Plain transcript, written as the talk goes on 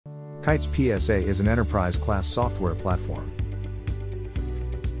Kytes PSA is an enterprise-class software platform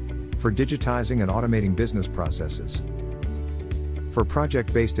for digitizing and automating business processes for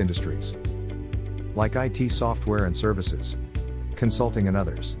project-based industries like IT software and services, consulting and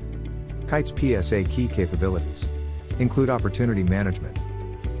others. Kytes PSA key capabilities include opportunity management,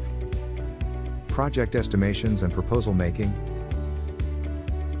 project estimations and proposal making,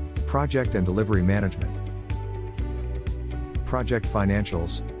 project and delivery management, project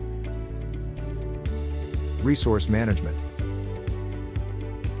financials, resource management,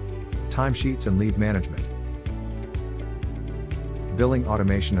 timesheets and leave management, billing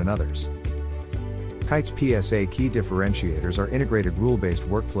automation and others. Kytes PSA key differentiators are integrated rule-based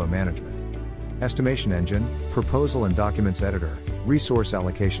workflow management, estimation engine, proposal and documents editor, resource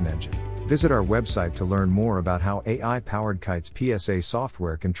allocation engine. Visit our website to learn more about how AI-powered Kytes PSA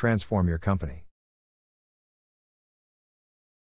software can transform your company.